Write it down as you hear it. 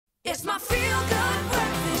It's my feel-good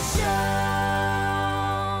breakfast show.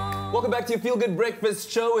 Welcome back to your Feel Good Breakfast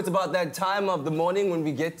Show. It's about that time of the morning when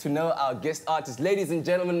we get to know our guest artists. Ladies and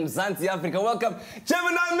gentlemen, Mzansi Africa, welcome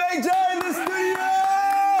Gemini Major in the studio!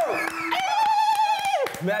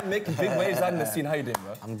 Man, making big waves out in the scene. How you doing,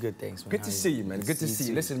 bro? I'm good, thanks, man. Good to see you, man. Good to see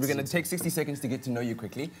you. Listen, we're going to take 60 seconds to get to know you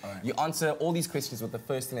quickly. All right. You answer all these questions with the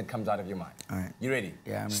first thing that comes out of your mind. All right. You ready?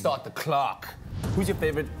 Yeah, I'm ready. Start the clock. Who's your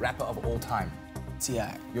favorite rapper of all time?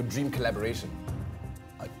 T.I. Your dream collaboration?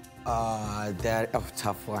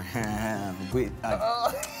 Tough one.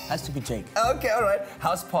 Has to be Jake. Okay, all right.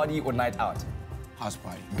 House party or night out? House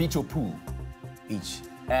party. Beach or pool? Beach.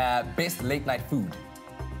 Best late night food?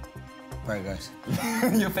 Burgers.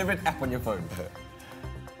 Your favorite app on your phone?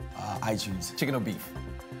 iTunes. Chicken or beef?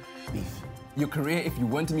 Beef. Your career if you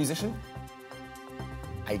weren't a musician?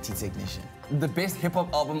 IT technician. The best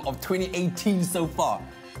hip-hop album of 2018 so far?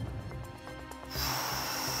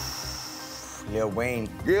 Lil Wayne.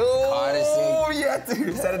 Oh, yeah,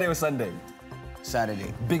 dude. Saturday or Sunday?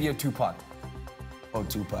 Saturday. Biggie or Tupac? Oh,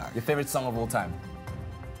 Tupac. Your favorite song of all time?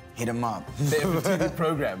 Hit 'em up. Favorite TV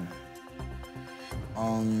program?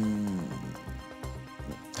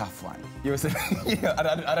 Tough one. Yeah,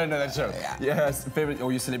 I don't know that show. Yeah. Yes, favorite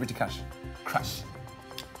or your celebrity crush? Crush.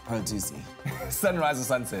 Pearl Juicy. Sunrise or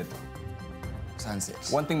sunset? Sunset.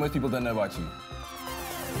 One thing most people don't know about you.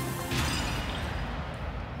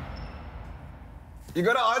 You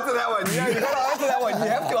gotta answer that one. Yeah, you gotta answer that one. You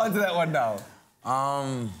have to answer that one now.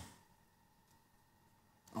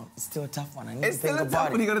 It's still a tough one. I need It's to think still a about tough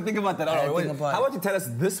it. one. You gotta think about that. All right, think about how it. about you tell us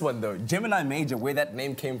this one though? Gemini Major, where that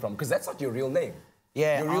name came from? Because that's not your real name.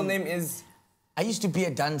 Yeah. Your real name is. I used to be a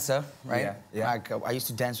dancer, right? Yeah, yeah. Like, I used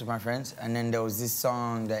to dance with my friends, and then there was this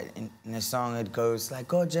song that, in the song, it goes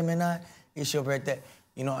like, "Oh, Gemini, it's your birthday,"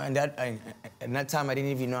 you know. And at that time, I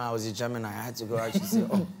didn't even know I was a Gemini. I had to go actually say,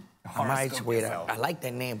 "Oh, am I? Wait, I like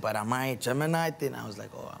that name, but am I a Gemini?" Then I was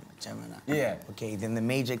like, "Oh, I'm a Gemini." Yeah. Okay. Then the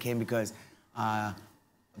major came because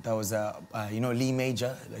there was Lee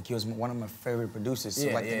Major. Like, he was one of my favorite producers.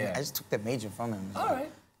 So I just took that major from him. All right.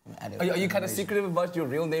 Are you kind of secretive about your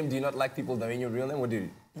real name? Do you not like people knowing your real name, or do you?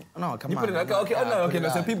 No, come You on. put it, okay, no,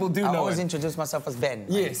 so people do know. I always it. introduce myself as Ben.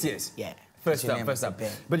 Yes, yes. Yeah. First Your up, name first is up.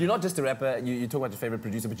 Ben. But you're not just a rapper, you talk about your favorite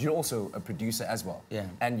producer, but you're also a producer as well. Yeah.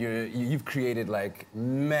 And you've created like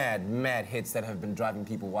mad hits that have been driving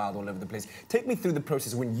people wild all over the place. Take me through the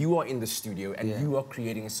process when you are in the studio and you are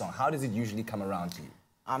creating a song. How does it usually come around to you?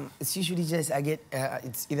 It's usually just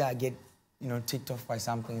it's either I get ticked off by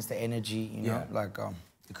something. It's the energy, Yeah. like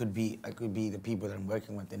it could be the people that I'm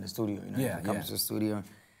working with in the studio. Yeah, When it comes to the studio,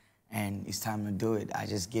 and it's time to do it. I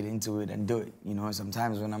just get into it and do it.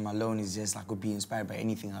 Sometimes when I'm alone, it's just I could be inspired by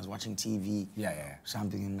anything. I was watching TV,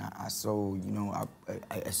 something, and I saw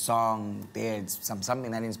a song there, it's something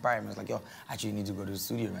that inspired me. I was like, yo, I actually need to go to the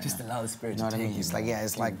studio right Just now. allow the spirit to what I take mean? you, It's man. like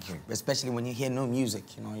it's like especially when you hear no music,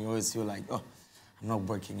 you always feel like, oh, I'm not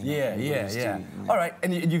working. Yeah. All right,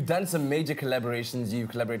 and you've done some major collaborations. You've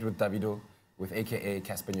collaborated with Davido, with AKA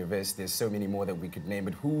Casper Nyovest. There's so many more that we could name,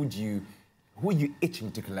 but who are you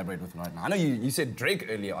itching to collaborate with right now? I know you said Drake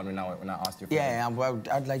earlier on when I asked you. Yeah, well,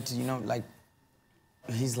 I'd like to, like,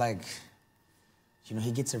 he's like,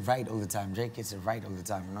 he gets it right all the time. Drake gets it right all the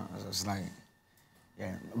time, So it's like,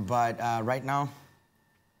 yeah. But right now,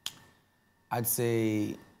 I'd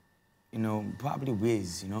say, probably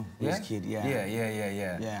Wiz, Wizkid, yeah.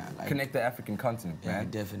 Yeah, like, connect the African continent, man. Yeah,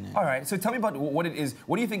 definitely. All right, so tell me about what it is.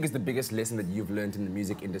 What do you think is the biggest lesson that you've learned in the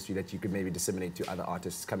music industry that you could maybe disseminate to other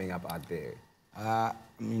artists coming up out there? I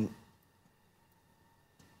mean,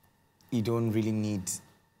 you don't really need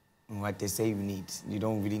what they say you need. You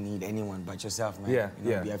don't really need anyone but yourself, man.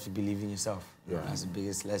 Yeah, You have to believe in yourself. Yeah. That's the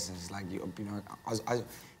biggest lesson. It's like,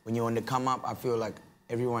 when you're on the come up, I feel like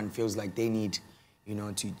everyone feels like they need,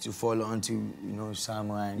 to follow onto,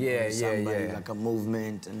 someone, somebody, like a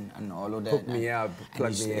movement and all of that. Hook me up,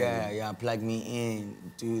 plug me in. Yeah, plug me in,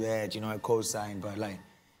 do that, a co-sign, but like,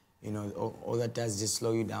 all that does is just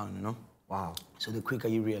slow you down, Wow. So the quicker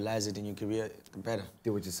you realize it in your career, the better.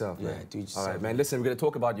 Do it yourself, man. Yeah, do it yourself. All right, man. Listen, we're going to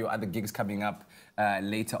talk about your other gigs coming up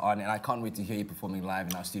later on, and I can't wait to hear you performing live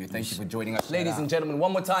in our studio. Thank you for joining us. Ladies and gentlemen,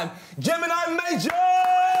 one more time, Gemini Major!